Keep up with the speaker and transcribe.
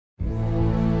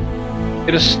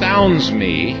It astounds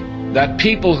me that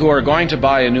people who are going to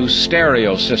buy a new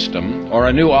stereo system or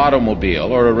a new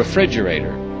automobile or a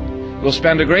refrigerator will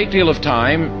spend a great deal of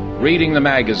time reading the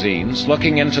magazines,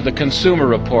 looking into the consumer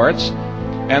reports,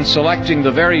 and selecting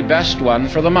the very best one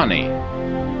for the money.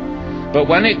 But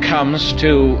when it comes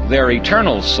to their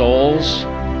eternal souls,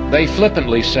 they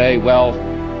flippantly say, well,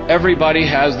 everybody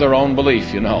has their own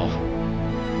belief, you know.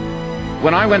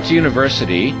 When I went to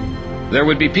university, there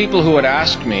would be people who would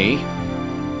ask me,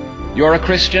 "You're a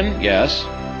Christian?" "Yes."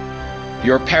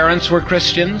 "Your parents were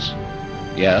Christians?"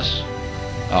 "Yes."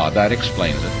 "Ah, that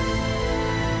explains it.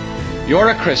 You're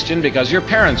a Christian because your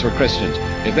parents were Christians.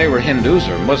 If they were Hindus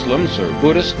or Muslims or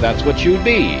Buddhists, that's what you'd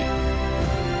be."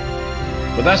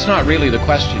 But that's not really the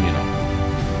question, you know.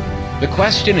 The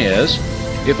question is,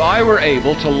 if I were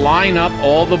able to line up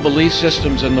all the belief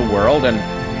systems in the world and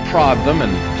prod them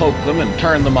and poke them and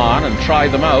turn them on and try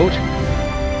them out,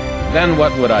 then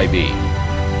what would I be?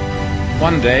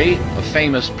 One day, a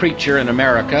famous preacher in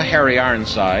America, Harry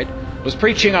Ironside, was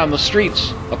preaching on the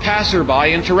streets. A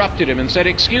passerby interrupted him and said,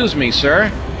 "Excuse me, sir,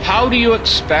 how do you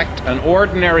expect an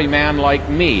ordinary man like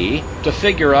me to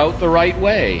figure out the right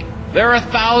way? There are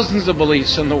thousands of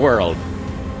beliefs in the world."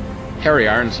 Harry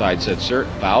Ironside said, "Sir,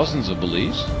 thousands of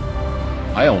beliefs?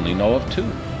 I only know of two."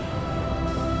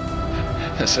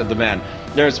 Said the man,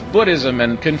 "There's Buddhism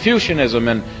and Confucianism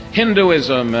and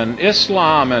Hinduism and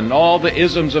Islam and all the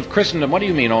isms of Christendom. What do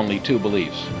you mean only two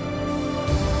beliefs?"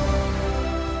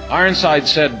 Ironside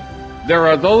said, "There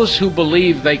are those who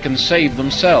believe they can save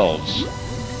themselves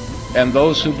and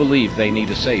those who believe they need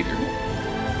a savior."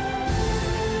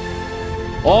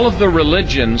 All of the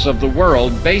religions of the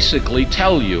world basically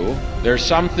tell you there's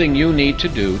something you need to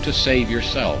do to save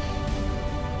yourself.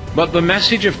 But the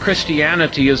message of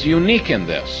Christianity is unique in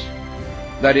this,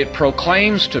 that it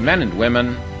proclaims to men and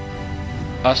women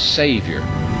a Savior.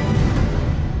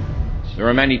 There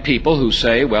are many people who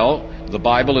say, well, the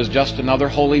Bible is just another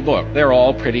holy book. They're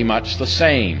all pretty much the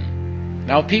same.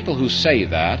 Now, people who say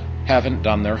that haven't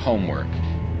done their homework.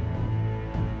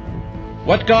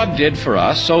 What God did for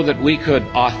us so that we could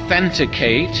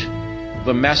authenticate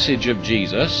the message of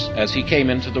Jesus as he came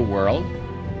into the world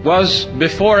was,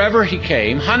 before ever he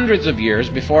came, hundreds of years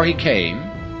before he came,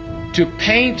 to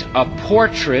paint a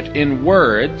portrait in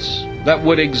words that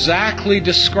would exactly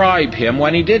describe him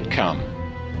when he did come.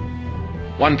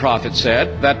 One prophet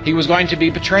said that he was going to be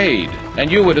betrayed,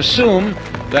 and you would assume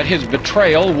that his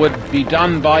betrayal would be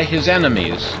done by his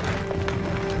enemies.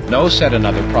 No, said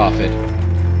another prophet,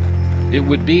 it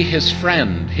would be his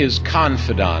friend, his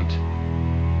confidant.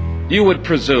 You would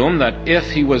presume that if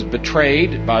he was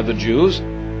betrayed by the Jews,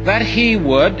 that he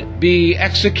would be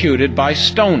executed by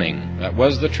stoning. That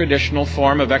was the traditional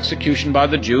form of execution by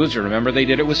the Jews. You remember they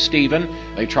did it with Stephen.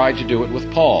 They tried to do it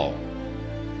with Paul.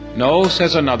 No,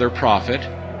 says another prophet,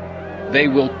 they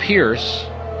will pierce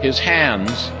his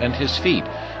hands and his feet.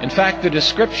 In fact, the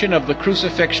description of the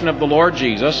crucifixion of the Lord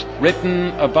Jesus,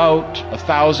 written about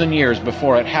 1,000 years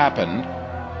before it happened,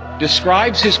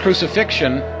 describes his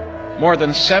crucifixion more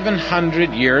than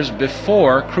 700 years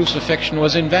before crucifixion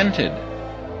was invented.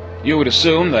 You would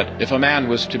assume that if a man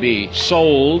was to be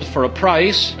sold for a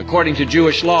price, according to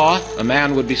Jewish law, a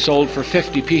man would be sold for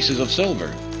 50 pieces of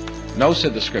silver. No,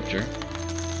 said the Scripture.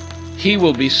 He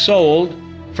will be sold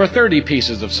for 30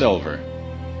 pieces of silver.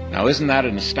 Now, isn't that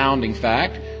an astounding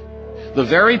fact? The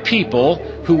very people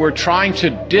who were trying to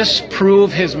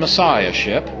disprove his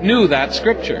messiahship knew that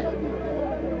Scripture.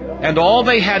 And all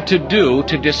they had to do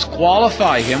to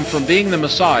disqualify him from being the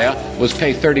Messiah was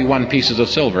pay 31 pieces of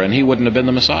silver, and he wouldn't have been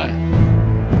the Messiah.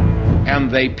 And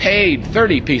they paid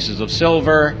 30 pieces of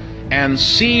silver and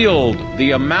sealed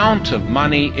the amount of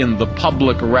money in the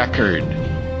public record.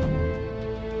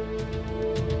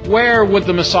 Where would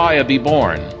the Messiah be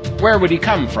born? Where would he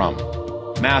come from?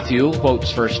 Matthew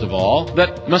quotes, first of all,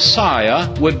 that Messiah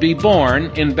would be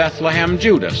born in Bethlehem,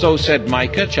 Judah. So said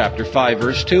Micah chapter 5,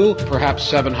 verse 2, perhaps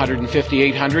 750,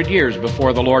 800 years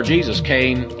before the Lord Jesus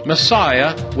came,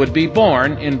 Messiah would be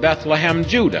born in Bethlehem,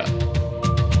 Judah.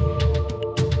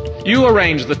 You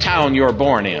arrange the town you're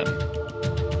born in.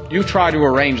 You try to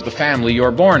arrange the family you're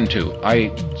born to.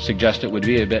 I suggest it would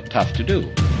be a bit tough to do.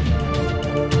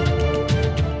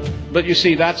 But you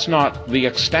see, that's not the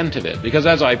extent of it, because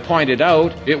as I pointed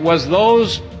out, it was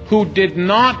those who did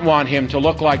not want him to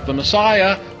look like the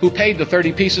Messiah who paid the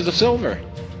 30 pieces of silver,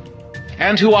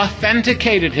 and who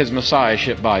authenticated his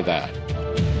messiahship by that.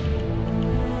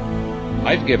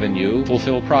 I've given you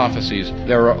fulfilled prophecies.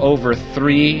 There are over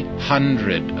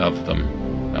 300 of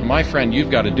them. Now, my friend,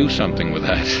 you've got to do something with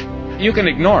that. You can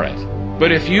ignore it,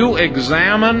 But if you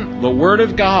examine the Word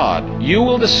of God, you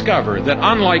will discover that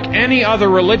unlike any other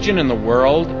religion in the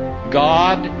world,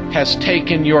 God has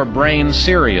taken your brain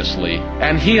seriously,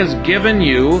 and He has given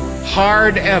you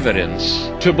hard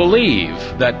evidence to believe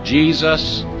that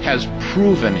Jesus has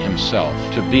proven Himself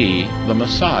to be the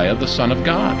Messiah, the Son of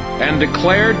God, and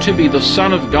declared to be the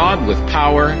Son of God with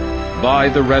power by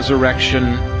the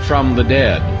resurrection from the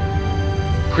dead.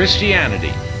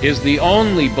 Christianity is the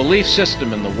only belief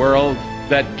system in the world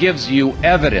that gives you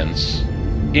evidence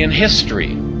in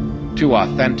history to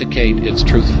authenticate its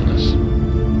truthfulness.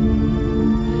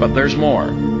 But there's more.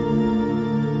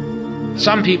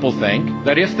 Some people think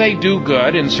that if they do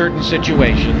good in certain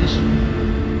situations,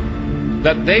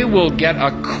 that they will get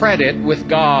a credit with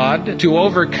God to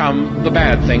overcome the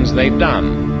bad things they've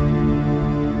done.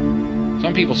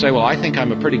 Some people say, well, I think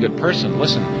I'm a pretty good person.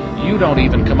 Listen, you don't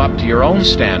even come up to your own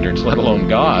standards, let alone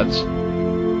God's.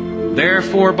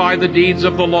 Therefore, by the deeds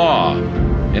of the law,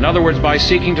 in other words, by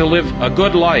seeking to live a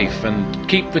good life and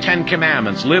keep the 10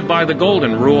 Commandments, live by the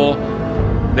golden rule,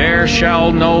 there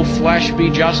shall no flesh be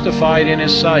justified in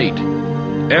His sight.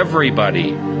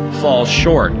 Everybody falls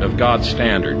short of God's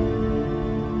standard.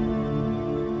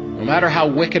 No matter how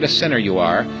wicked a sinner you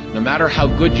are, no matter how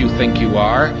good you think you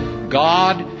are,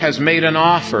 God has made an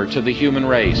offer to the human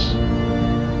race.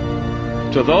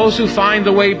 To those who find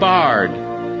the way barred,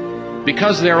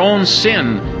 because their own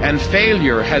sin and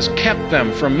failure has kept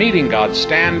them from meeting God's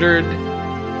standard,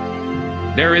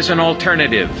 there is an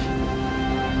alternative.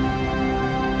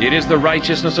 It is the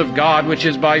righteousness of God, which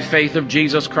is by faith of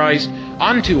Jesus Christ,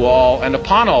 unto all and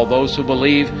upon all those who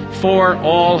believe, for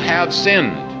all have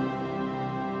sinned.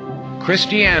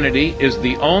 Christianity is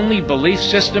the only belief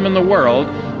system in the world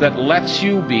that lets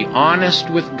you be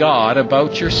honest with God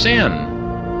about your sin.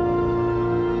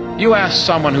 You ask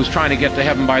someone who's trying to get to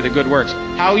heaven by the good works,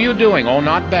 how are you doing? Oh,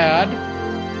 not bad.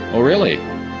 Oh, really?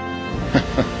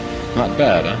 Not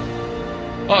bad, huh?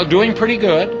 Oh, doing pretty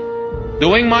good.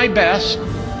 Doing my best.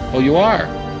 Oh, you are?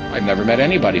 I've never met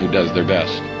anybody who does their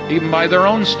best, even by their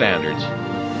own standards.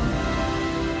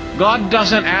 God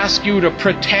doesn't ask you to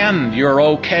pretend you're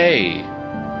okay.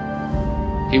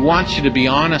 He wants you to be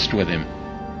honest with Him.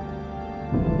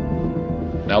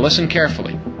 Now listen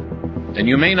carefully. And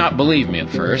you may not believe me at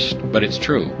first, but it's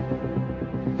true.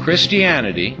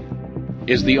 Christianity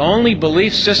is the only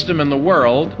belief system in the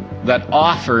world that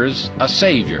offers a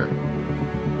Savior.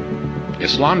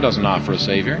 Islam doesn't offer a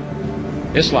Savior.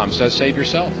 Islam says save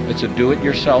yourself. It's a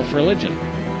do-it-yourself religion.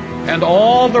 And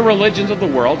all the religions of the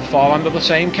world fall under the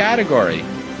same category.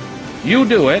 You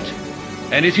do it,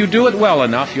 and if you do it well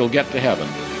enough, you'll get to heaven.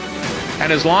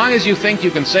 And as long as you think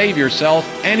you can save yourself,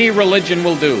 any religion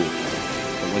will do.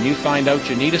 But when you find out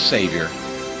you need a Savior,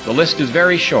 the list is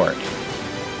very short.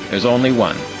 There's only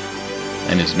one,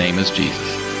 and His name is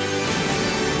Jesus.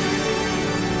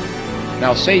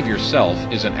 Now, save yourself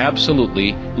is an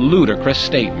absolutely ludicrous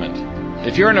statement.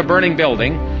 If you're in a burning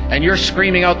building and you're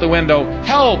screaming out the window,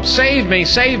 help, save me,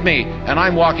 and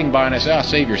I'm walking by and I say,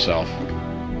 save yourself.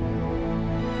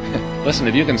 Listen,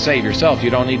 if you can save yourself, you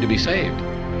don't need to be saved.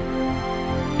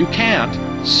 You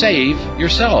can't save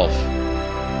yourself.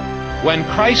 When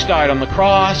Christ died on the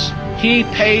cross, He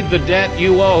paid the debt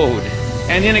you owed.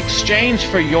 And in exchange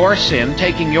for your sin,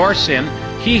 taking your sin,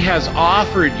 He has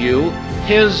offered you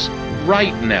His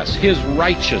rightness, His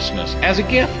righteousness as a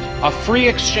gift, a free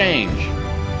exchange.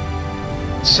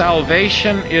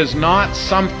 Salvation is not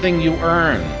something you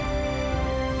earn.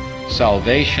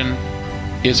 Salvation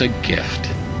is a gift.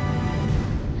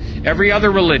 Every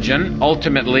other religion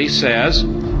ultimately says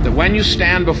that when you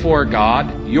stand before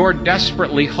God, you're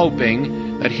desperately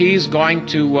hoping that He's going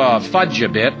to fudge a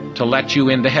bit to let you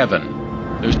into heaven.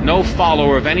 There's no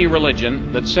follower of any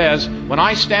religion that says, when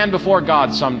I stand before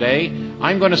God someday,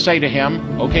 I'm going to say to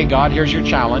Him, okay, God, here's your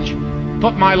challenge.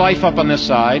 Put my life up on this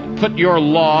side, put your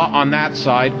law on that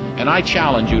side, and I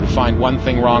challenge you to find one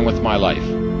thing wrong with my life.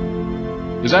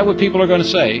 Is that what people are going to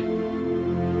say?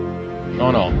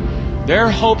 No.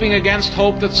 They're hoping against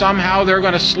hope that somehow they're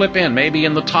going to slip in, maybe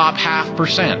in the top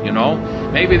 0.5%, you know.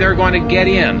 Maybe they're going to get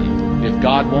in if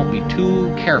God won't be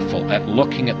too careful at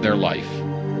looking at their life.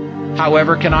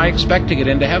 However, can I expect to get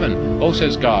into heaven? Oh,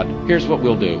 says God, here's what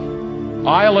we'll do.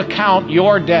 I'll account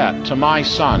your debt to my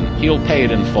Son. He'll pay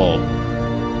it in full.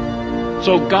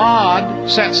 So God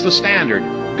sets the standard.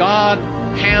 God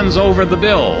hands over the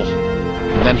bill,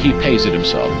 and then He pays it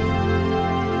Himself.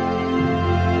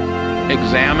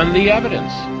 Examine the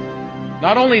evidence.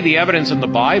 Not only the evidence in the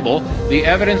Bible, the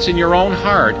evidence in your own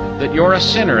heart that you're a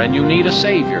sinner and you need a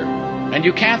Savior, and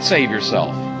you can't save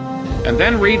yourself. And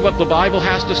then read what the Bible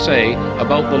has to say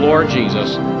about the Lord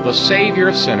Jesus, the Savior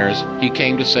of sinners. He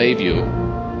came to save you.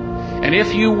 And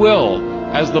if you will,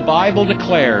 as the Bible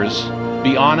declares,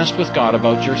 be honest with God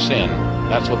about your sin.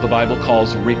 That's what the Bible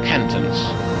calls repentance.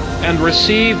 And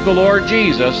receive the Lord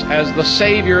Jesus as the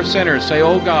Savior of sinners. Say,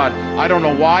 oh God, I don't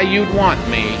know why you'd want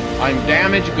me. I'm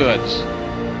damaged goods.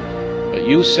 But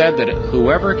you said that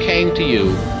whoever came to you,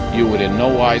 you would in no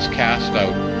wise cast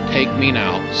out. Take me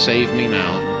now, save me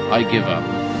now. I give up.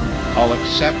 I'll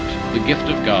accept the gift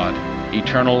of God,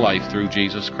 eternal life through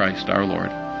Jesus Christ our Lord.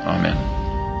 Amen.